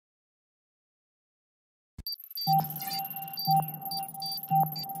Tell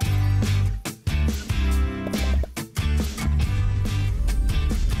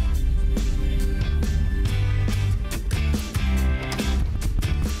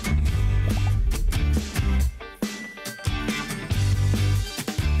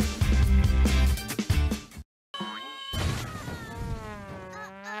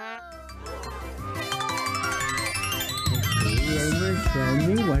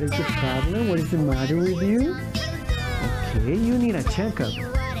me, what is the problem? What is the matter with you? Okay, you need a checkup.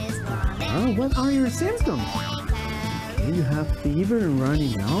 What are your symptoms? Okay, you have fever and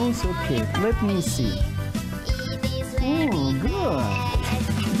runny nose. Okay, let me see. Oh,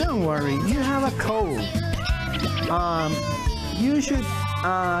 good. Don't worry, you have a cold. You should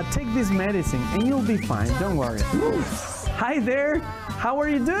take this medicine and you'll be fine. Don't worry. Hi there. How are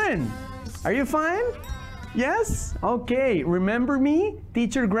you doing? Are you fine? Yes? Okay. Remember me,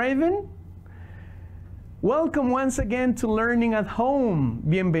 Teacher Greivin? Welcome once again to Learning at Home.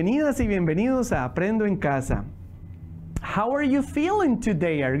 Bienvenidas y bienvenidos a Aprendo en Casa. How are you feeling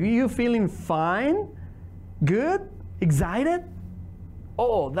today? Are you feeling fine? Good? Excited?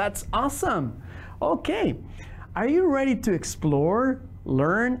 Oh, that's awesome. Okay. Are you ready to explore,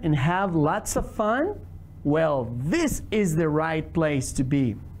 learn, and have lots of fun? Well, this is the right place to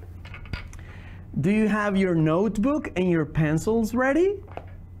be. Do you have your notebook and your pencils ready?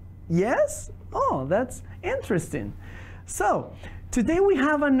 Yes? Oh, that's interesting. So, today we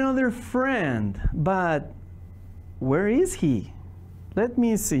have another friend, but where is he? Let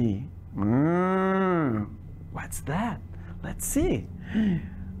me see. What's that? Let's see.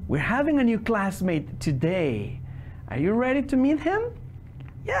 We're having a new classmate today. Are you ready to meet him?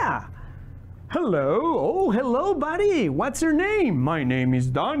 Yeah. Hello. Oh, hello, buddy. What's your name? My name is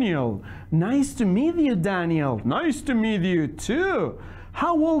Daniel. Nice to meet you, Daniel. Nice to meet you, too.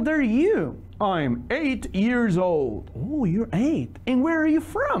 How old are you? I'm 8 years old. Oh, you're 8. And where are you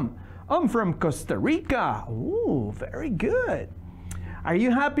from? I'm from Costa Rica. Oh, very good. Are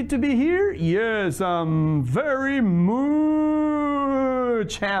you happy to be here? Yes, I'm very much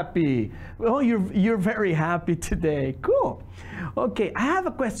happy. Well, you're very happy today. Cool. Okay, I have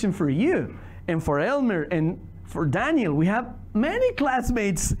a question for you. And for Elmer and for Daniel, we have many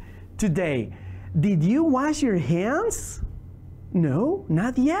classmates today. Did you wash your hands? No,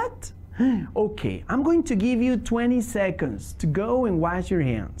 not yet? Okay, I'm going to give you 20 seconds to go and wash your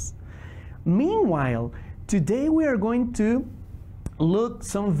hands. Meanwhile, today we are going to look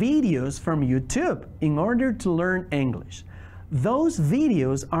some videos from YouTube in order to learn English. Those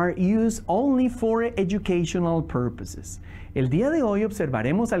videos are used only for educational purposes. El día de hoy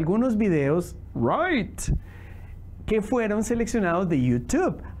observaremos algunos videos, que fueron seleccionados de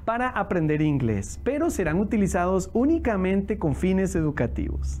YouTube para aprender inglés, pero serán utilizados únicamente con fines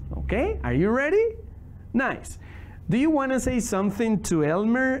educativos. Okay? Are you ready? Nice. Do you want to say something to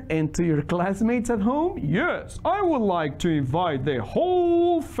Elmer and to your classmates at home? Yes, I would like to invite the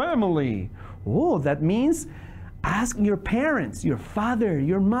whole family. Oh, that means ask your parents, your father,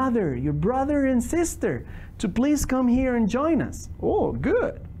 your mother, your brother and sister to please come here and join us. Oh,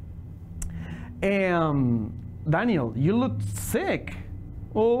 good. Daniel, you look sick.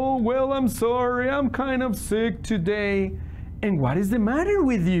 Oh, well, I'm sorry. I'm kind of sick today. And what is the matter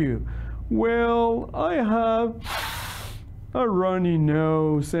with you? Well, I have a runny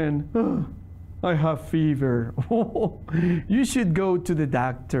nose and I have fever. Oh, you should go to the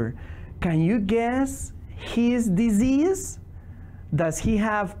doctor. Can you guess his disease? Does he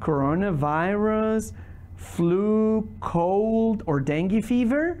have coronavirus, flu, cold, or dengue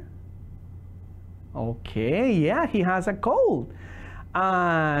fever? Okay, yeah, he has a cold.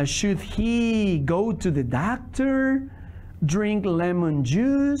 Should he go to the doctor, drink lemon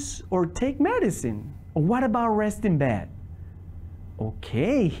juice, or take medicine? What about rest in bed?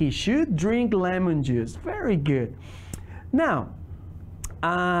 Okay, he should drink lemon juice. Very good. Now,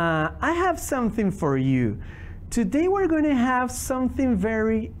 I have something for you. Today we're going to have something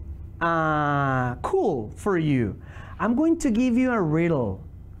very cool for you. I'm going to give you a riddle.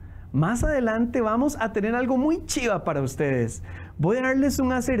 Más adelante vamos a tener algo muy chiva para ustedes. Voy a darles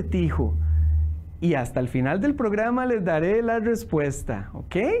un acertijo. Y hasta el final del programa les daré la respuesta,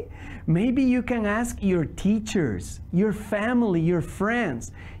 ¿ok? Maybe you can ask your teachers, your family, your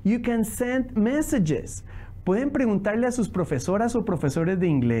friends. You can send messages. Pueden preguntarle a sus profesoras o profesores de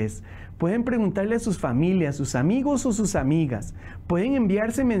inglés. Pueden preguntarle a sus familias, sus amigos o sus amigas. Pueden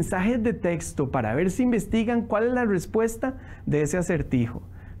enviarse mensajes de texto para ver si investigan cuál es la respuesta de ese acertijo.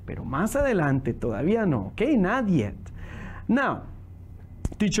 Pero más adelante, todavía no, ¿ok? Not yet. Now,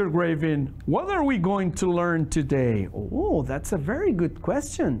 Teacher Greivin, what are we going to learn today? Oh, that's a very good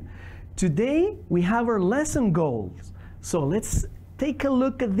question. Today, we have our lesson goals. So let's take a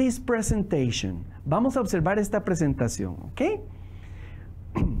look at this presentation. Vamos a observar esta presentación, ¿ok?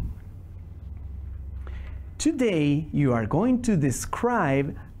 Today, you are going to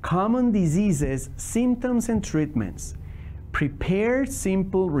describe common diseases, symptoms, and treatments. Prepare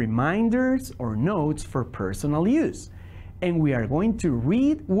simple reminders or notes for personal use. And we are going to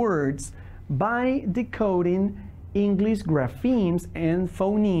read words by decoding English graphemes and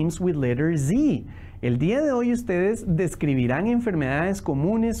phonemes with letter Z. El día de hoy ustedes describirán enfermedades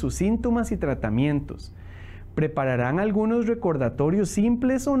comunes, sus síntomas y tratamientos. Prepararán algunos recordatorios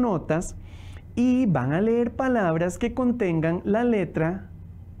simples o notas y van a leer palabras que contengan la letra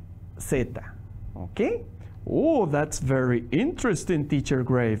Z. ¿Ok? Oh, that's very interesting, Teacher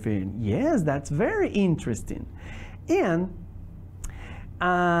Greivin. Yes, that's very interesting. And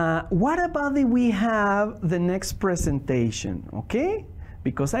what about if we have the next presentation? ¿Ok?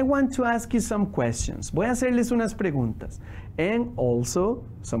 Because I want to ask you some questions. Voy a hacerles unas preguntas. And also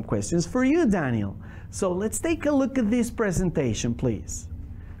some questions for you, Daniel. So let's take a look at this presentation, please.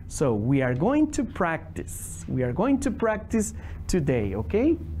 So we are going to practice. We are going to practice today,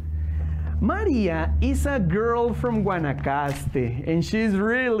 okay? Maria is a girl from Guanacaste and she's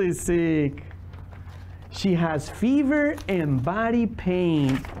really sick. She has fever and body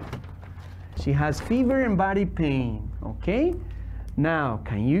pain. She has fever and body pain, okay? Now,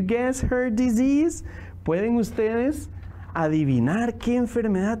 can you guess her disease? ¿Pueden ustedes adivinar qué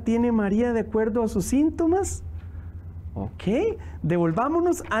enfermedad tiene María de acuerdo a sus síntomas? Ok,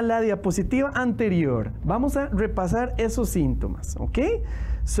 devolvámonos a la diapositiva anterior. Vamos a repasar esos síntomas, ok?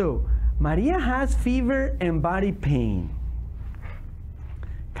 So, Maria has fever and body pain.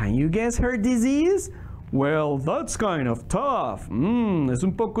 Can you guess her disease? Well, that's kind of tough. Es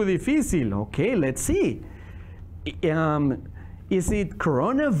un poco difícil. Okay, let's see. Is it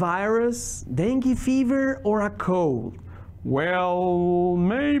coronavirus, dengue fever, or a cold? Well,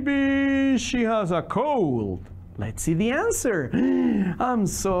 maybe she has a cold. Let's see the answer. I'm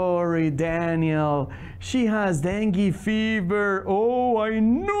sorry, Daniel. She has dengue fever. Oh, I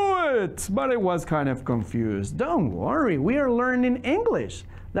knew it, but I was kind of confused. Don't worry, we are learning English.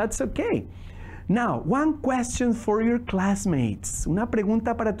 That's okay. Now, one question for your classmates. Una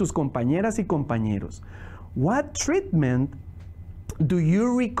pregunta para tus compañeras y compañeros. What treatment do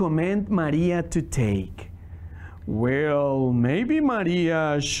you recommend Maria to take? Well, maybe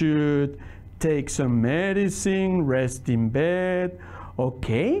Maria should take some medicine, rest in bed.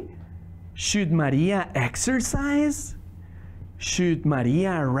 Okay. Should Maria exercise? Should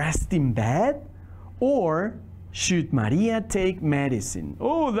Maria rest in bed? Or should Maria take medicine?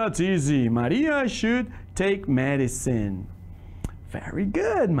 Oh, that's easy. Maria should take medicine. Very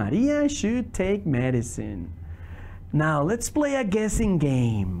good. Maria should take medicine. Now, let's play a guessing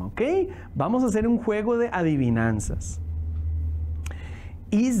game, okay? Vamos a hacer un juego de adivinanzas.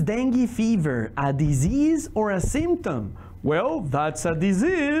 Is dengue fever a disease or a symptom? Well, that's a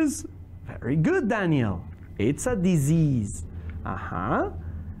disease. Very good, Daniel. It's a disease.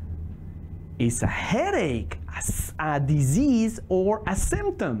 Is a headache a disease or a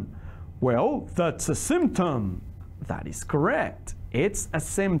symptom? Well, that's a symptom. That is correct. It's a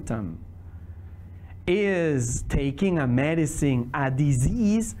symptom. Is taking a medicine a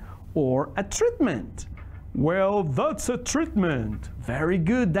disease or a treatment? Well, that's a treatment. Very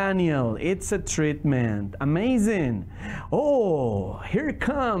good, Daniel. It's a treatment. Amazing. Oh, here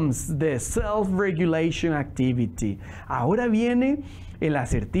comes the self-regulation activity. Ahora viene el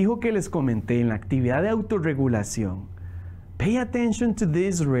acertijo que les comenté en la actividad de autorregulación. Pay attention to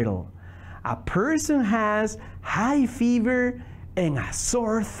this riddle. A person has high fever and a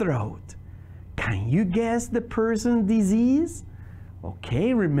sore throat. Can you guess the person's disease?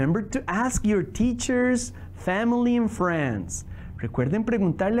 Okay, remember to ask your teachers, family, and friends. Recuerden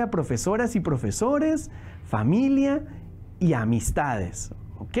preguntarle a profesoras y profesores, familia y amistades.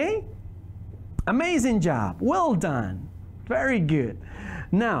 Okay? Amazing job. Well done. Very good.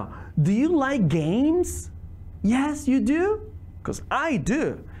 Now, do you like games? Yes, you do? Because I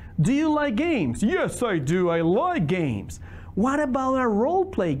do. Do you like games? Yes, I do. I like games. What about a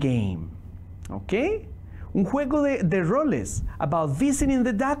role-play game? Okay? Un juego de roles about visiting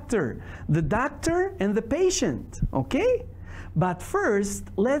the doctor and the patient, okay? But first,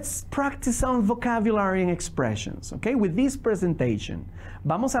 let's practice some vocabulary and expressions, okay? With this presentation,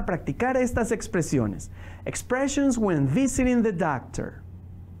 vamos a practicar estas expresiones. Expressions when visiting the doctor.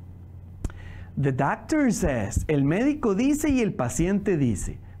 The doctor says, el médico dice y el paciente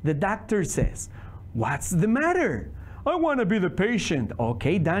dice. The doctor says, what's the matter? I want to be the patient.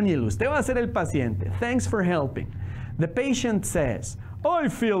 Okay, Daniel, usted va a ser el paciente. Thanks for helping. The patient says, I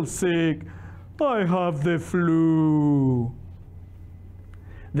feel sick. I have the flu.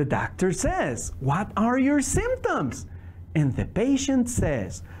 The doctor says, what are your symptoms? And the patient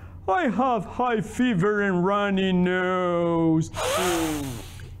says, I have high fever and runny nose.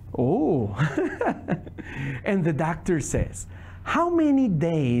 Oh. And the doctor says, how many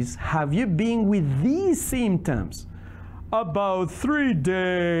days have you been with these symptoms? About 3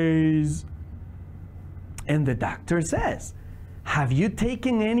 days. And the doctor says, have you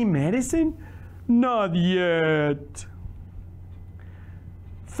taken any medicine? Not yet.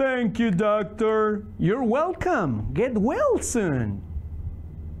 Thank you, doctor. You're welcome. Get well soon.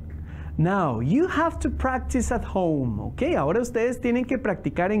 Now, you have to practice at home, okay? Ahora ustedes tienen que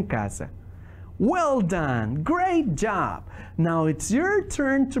practicar en casa. Well done. Great job. Now it's your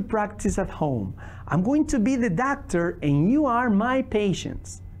turn to practice at home. I'm going to be the doctor and you are my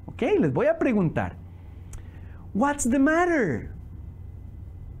patients. Okay? Les voy a preguntar. What's the matter?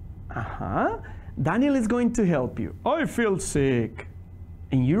 Daniel is going to help you. I feel sick.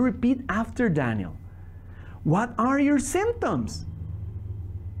 And you repeat after Daniel. What are your symptoms?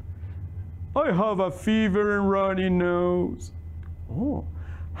 I have a fever and runny nose. Oh.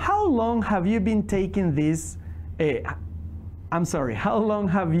 How long have you been taking this? How long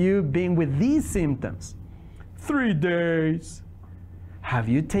have you been with these symptoms? 3 days. Have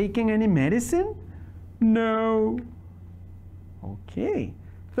you taken any medicine? No. Okay.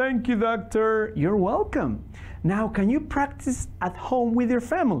 Thank you, doctor. You're welcome. Now, can you practice at home with your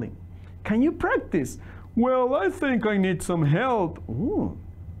family? Can you practice? Well, I think I need some help. Ooh.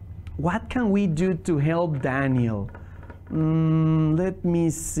 What can we do to help Daniel? Let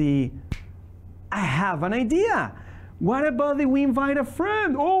me see. I have an idea. What about if we invite a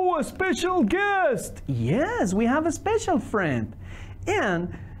friend? Oh, a special guest. Yes, we have a special friend.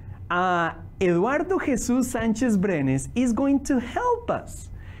 And Eduardo Jesús Sánchez Brenes is going to help us.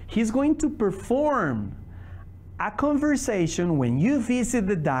 He's going to perform a conversation when you visit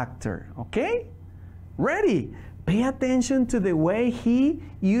the doctor, okay? Ready? Pay attention to the way he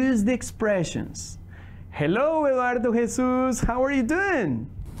used the expressions. Hello, Eduardo Jesús. How are you doing?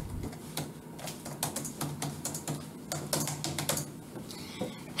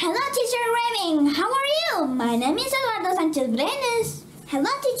 Hello, Teacher Greivin. How are you? My name is Eduardo Sánchez Brenes. Hello,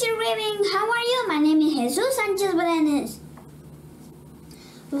 Teacher Greivin. How are you? My name is Jesús Sánchez Brenes.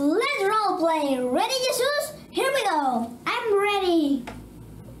 Let's role play. Ready, Jesus? Here we go. I'm ready.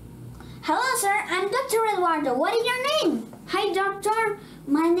 Hello, sir. I'm Dr. Eduardo. What is your name? Hi, doctor.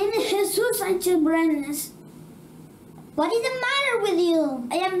 My name is Jesús Sánchez Brenes. What is the matter with you?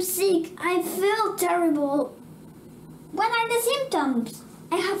 I am sick. I feel terrible. What are the symptoms?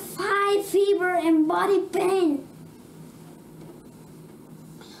 I have high fever and body pain.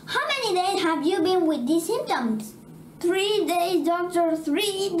 How many days have you been with these symptoms? 3 days, doctor.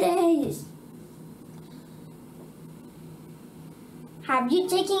 3 days. Have you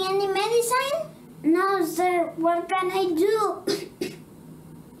taken any medicine? No, sir. What can I do?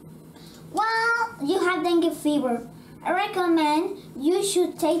 Well, you have dengue fever. I recommend you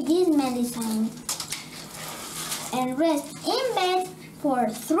should take this medicine and rest in bed for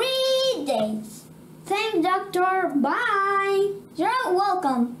 3 days. Thanks, doctor. Bye. You're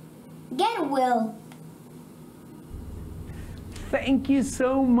welcome. Get well. Thank you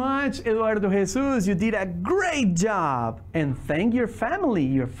so much, Eduardo Jesús. You did a great job. And thank your family,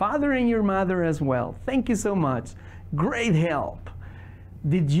 your father and your mother as well. Thank you so much. Great help.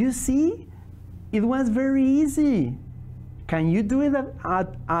 Did you see? It was very easy. Can you do it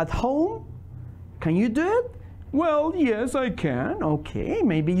at home? Can you do it? Well, yes, I can. Okay,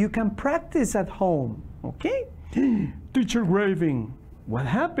 maybe you can practice at home. Okay? Teacher Greivin, what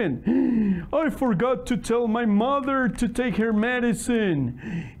happened? I forgot to tell my mother to take her medicine.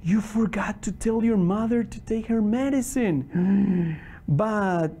 You forgot to tell your mother to take her medicine.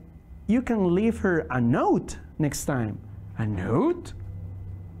 But you can leave her a note next time. A note?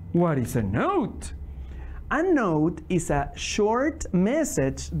 What is a note? A note is a short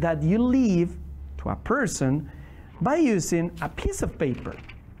message that you leave to a person by using a piece of paper.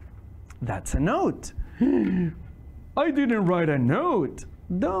 That's a note. I didn't write a note.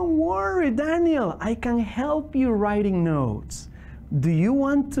 Don't worry, Daniel. I can help you writing notes. Do you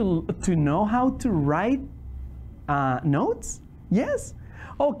want to know how to write notes? Yes?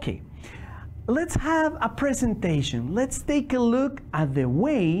 Okay. Let's have a presentation. Let's take a look at the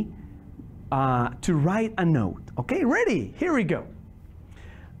way to write a note. Okay, ready? Here we go.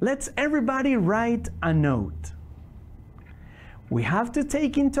 Let's everybody write a note. We have to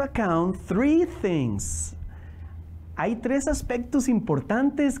take into account 3 things. Hay 3 aspectos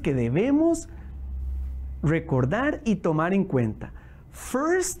importantes que debemos recordar y tomar en cuenta.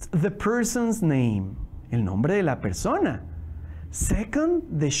 First, the person's name, el nombre de la persona. Second,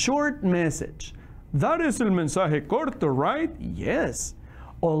 the short message. That is el mensaje corto, right? Yes.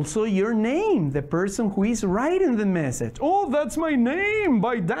 Also your name, the person who is writing the message. Oh, that's my name,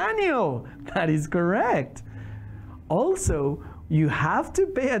 by Daniel. That is correct. Also, you have to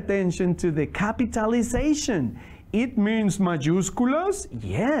pay attention to the capitalization. It means mayúsculas?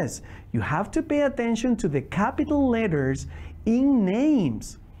 Yes. You have to pay attention to the capital letters in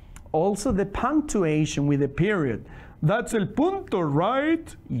names. Also the punctuation with a period. That's el punto,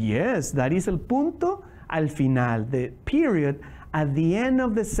 right? Yes, that is el punto al final, the period at the end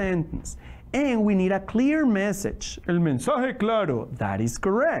of the sentence. And we need a clear message. El mensaje claro. That is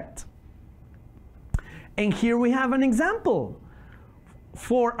correct. And here we have an example.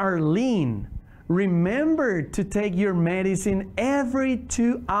 For Arlene, remember to take your medicine every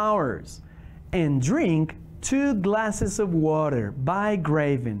 2 hours and drink 2 glasses of water, by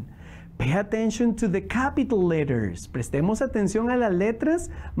Greivin. Pay attention to the capital letters. Prestemos atención a las letras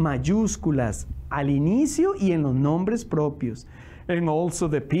mayúsculas al inicio y en los nombres propios. And also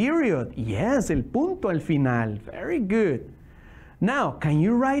the period. Yes, el punto al final. Very good. Now, can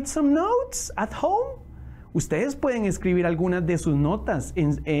you write some notes at home? Ustedes pueden escribir algunas de sus notas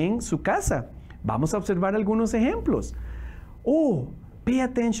en su casa. Vamos a observar algunos ejemplos. Oh, pay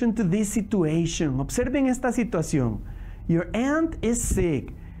attention to this situation. Observen esta situación. Your aunt is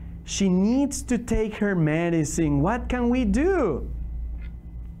sick. She needs to take her medicine. What can we do?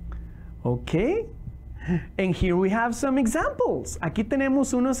 Okay. And here we have some examples. Aquí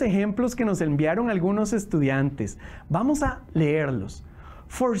tenemos unos ejemplos que nos enviaron algunos estudiantes. Vamos a leerlos.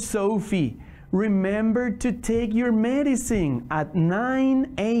 For Sophie, remember to take your medicine at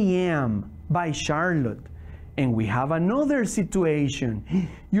 9 a.m. by Charlotte. And we have another situation.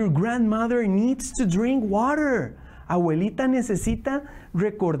 Your grandmother needs to drink water. Abuelita necesita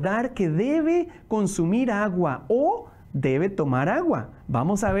recordar que debe consumir agua o debe tomar agua.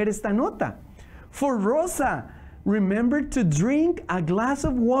 Vamos a ver esta nota. For Rosa, remember to drink a glass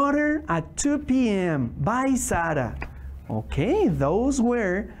of water at 2 p.m. by Sara. Okay, those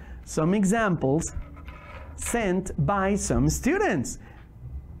were some examples sent by some students.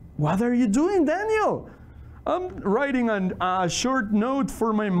 What are you doing, Daniel? I'm writing a short note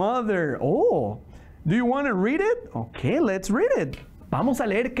for my mother. Oh, do you want to read it? Okay, let's read it. Vamos a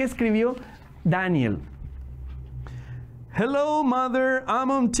leer qué escribió Daniel. Hello, mother, I'm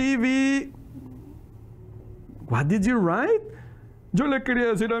on TV. What did you write? Yo le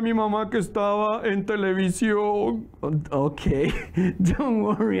quería decir a mi mamá que estaba en televisión. Okay, don't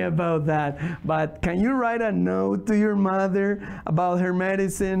worry about that. But can you write a note to your mother about her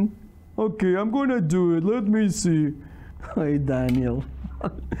medicine? Okay, I'm gonna do it. Let me see. Hi, Daniel.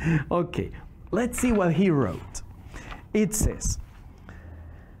 Okay, let's see what he wrote. It says,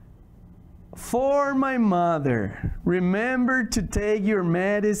 for my mother, remember to take your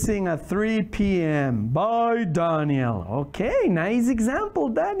medicine at 3 p.m. by Daniel. Okay, nice example,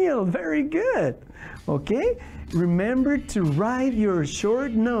 Daniel. Very good. Okay, remember to write your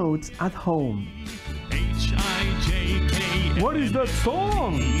short notes at home. What is that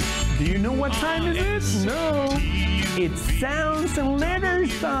song? Do you know what time it is? No. It's sounds and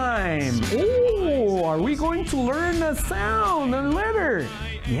letters time. Oh, are we going to learn a sound and letter?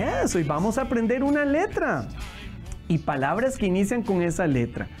 Yes, hoy vamos a aprender una letra y palabras que inician con esa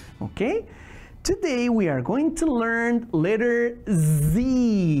letra. Okay? Today we are going to learn letter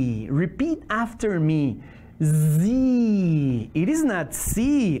Z. Repeat after me. Z. It is not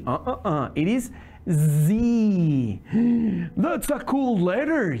C. It is Z. That's a cool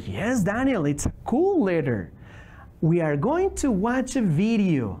letter. Yes, Daniel, it's a cool letter. We are going to watch a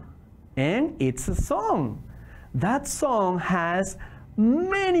video and it's a song. That song has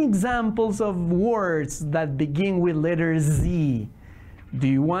many examples of words that begin with letter Z. Do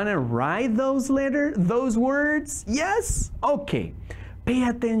you want to write those words? Yes? Okay. Pay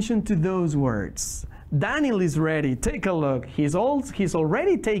attention to those words. Daniel is ready. Take a look. He's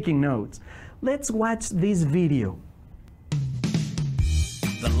already taking notes. Let's watch this video.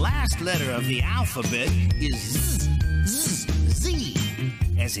 The last letter of the alphabet is Z,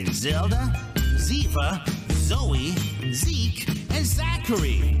 as in Zelda, Ziva, Zoe, Zeke, and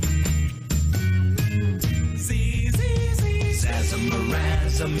Zachary.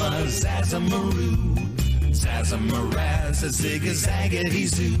 Zazamarazama, Zazamaroo, Zazamaraz, Zig-a-zaggity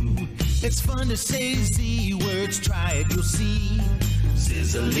zoo. It's fun to say Z words, try it, you'll see.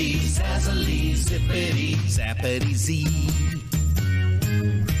 Zizzily, zazzily, zippity, zappity, Z.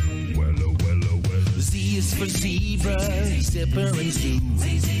 Z is for zebra, zipper and zoo.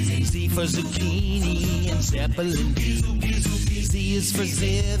 Z for zucchini and zeppelin too. Z is for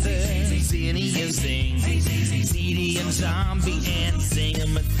zither, zinny and zing, ZD and zombie and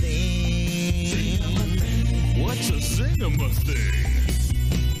zing-a-ma-thing. What's a zing-a-ma-thing?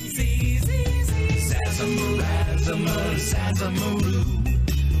 Zazzamarrazama, zazzamaroo,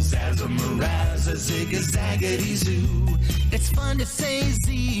 zazzamarazza, zigga-zaggity-zoo. It's fun to say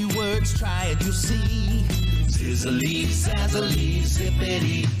Z words, try it, you'll see. Zizzily, zazzily,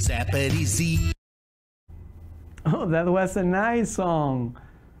 zippity, zappity, Z. Oh, that was a nice song.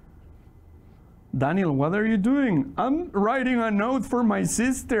 Daniel, what are you doing? I'm writing a note for my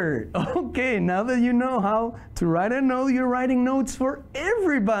sister. Okay, now that you know how to write a note, you're writing notes for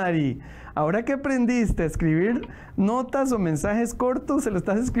everybody. Ahora que aprendiste a escribir notas o mensajes cortos, se lo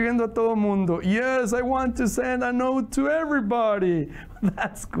estás escribiendo a todo mundo. Yes, I want to send a note to everybody.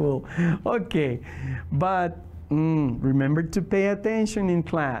 That's cool. Okay, but remember to pay attention in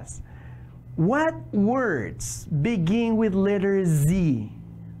class. What words begin with letter Z?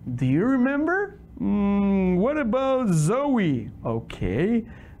 Do you remember? What about Zoe? Okay.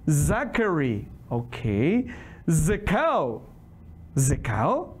 Zachary. Okay. The cow. The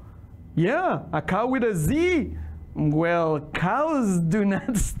cow? Yeah, a cow with a Z. Well, cows do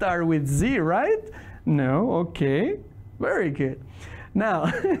not start with Z, right? No, okay. Very good. Now,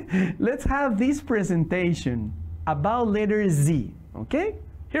 let's have this presentation about letter Z, okay?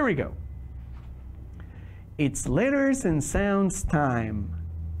 Here we go. It's letters and sounds time.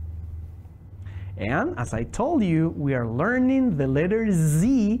 And as I told you, we are learning the letter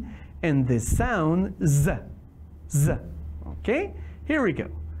Z and the sound Z. Z, okay? Here we go.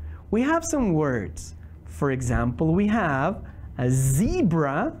 We have some words. For example, we have a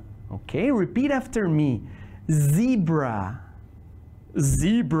zebra. Okay, repeat after me. Zebra.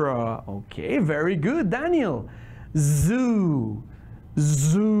 Zebra. Okay, very good, Daniel. Zoo.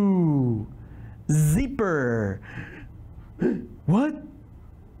 Zoo. Zipper. What?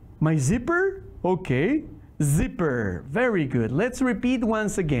 My zipper? Okay. Zipper. Very good. Let's repeat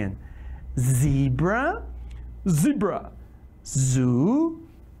once again. Zebra. Zebra. Zoo.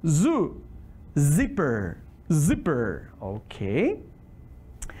 Zoo. Zipper. Zipper. Okay.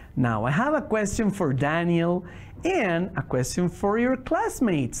 Now I have a question for Daniel and a question for your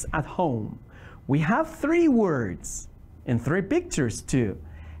classmates at home. We have 3 words and 3 pictures too.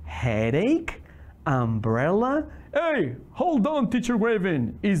 Headache, umbrella. Hey, hold on, Teacher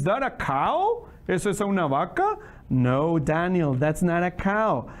Greivin. Is that a cow? ¿Es esa una vaca? No, Daniel, that's not a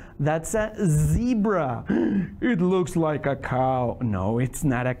cow. That's a zebra. It looks like a cow. No, it's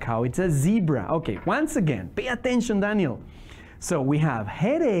not a cow. It's a zebra. Okay, once again, pay attention, Daniel. So we have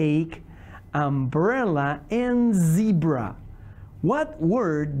headache, umbrella, and zebra. What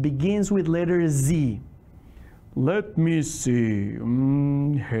word begins with letter Z? Let me see.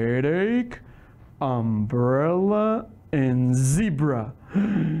 Headache, umbrella, and zebra.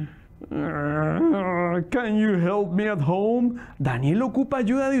 Can you help me at home? Daniel ocupa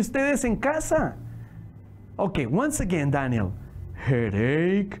ayuda de ustedes en casa. Okay, once again, Daniel.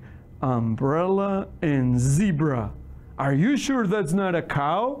 Headache, umbrella, and zebra. Are you sure that's not a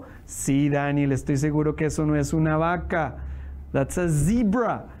cow? Sí, Daniel, estoy seguro que eso no es una vaca. That's a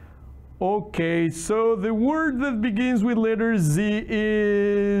zebra. Okay, so the word that begins with letter Z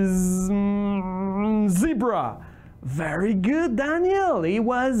is zebra. Very good, Daniel. It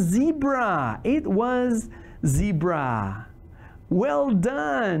was zebra. It was zebra. Well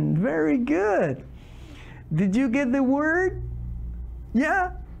done. Very good. Did you get the word?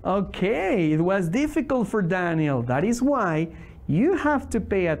 Yeah? Okay. It was difficult for Daniel. That is why you have to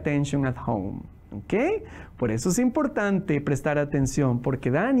pay attention at home. Okay? Por eso es importante prestar atención,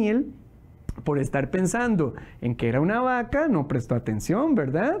 porque Daniel, por estar pensando en que era una vaca, no prestó atención,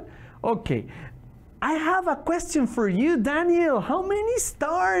 ¿verdad? Okay. I have a question for you, Daniel. How many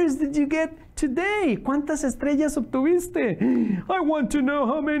stars did you get today? ¿Cuántas estrellas obtuviste? I want to know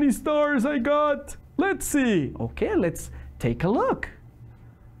how many stars I got. Let's see. Okay, let's take a look.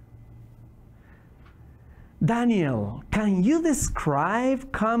 Daniel, can you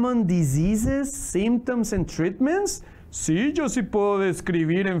describe common diseases, symptoms, and treatments? Sí, yo sí puedo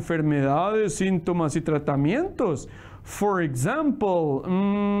describir enfermedades, síntomas y tratamientos. For example,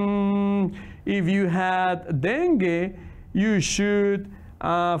 if you had dengue, you should,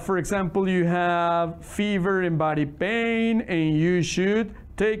 for example, you have fever and body pain, and you should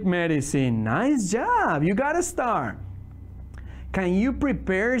take medicine. Nice job, you got a star. Can you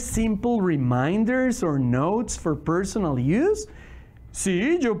prepare simple reminders or notes for personal use?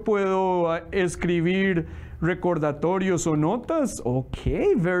 Sí, yo puedo escribir recordatorios o notas.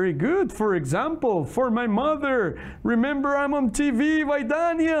 Okay, very good. For example, for my mother, remember I'm on TV by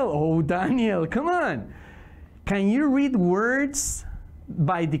Daniel. Oh, Daniel, come on. Can you read words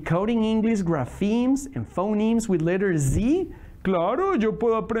by decoding English graphemes and phonemes with letter Z? Claro, yo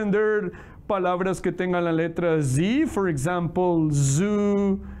puedo aprender palabras que tengan la letra Z. For example,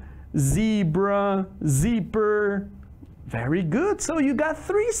 zoo, zebra, zipper. Very good. So you got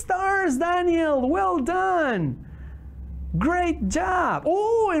 3 stars, Daniel. Well done. Great job.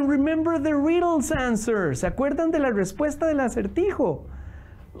 Oh, and remember the riddles answer. ¿Se acuerdan de la respuesta del acertijo?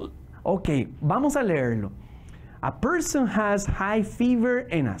 Ok, vamos a leerlo. A person has high fever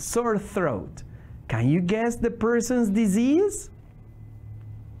and a sore throat. Can you guess the person's disease?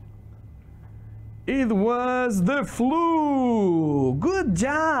 It was the flu. Good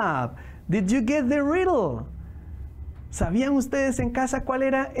job. Did you get the riddle? ¿Sabían ustedes en casa cuál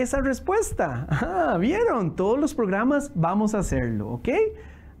era esa respuesta? Ah, ¿vieron? Todos los programas vamos a hacerlo, ¿ok?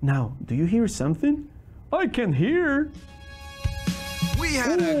 Now, do you hear something? I can hear. We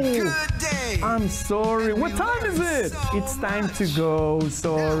had a good day. I'm sorry. What time is it? It's time to go.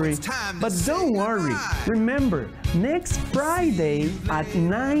 Sorry. But don't worry. Remember, next Friday at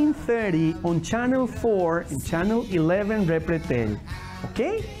 9:30 on Channel 4 and Channel 11 Repretel.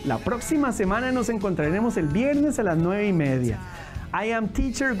 ¿Ok? La próxima semana nos encontraremos el viernes a las 9:30. I am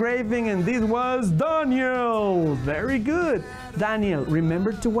teacher Greivin and this was Daniel. Very good. Daniel,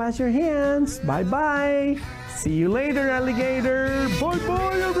 remember to wash your hands. Bye-bye. See you later, alligator.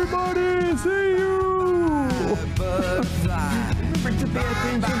 Bye-bye, everybody. See you. Remember to pay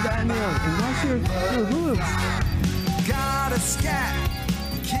attention, Daniel, and wash your hooves. Got a scat.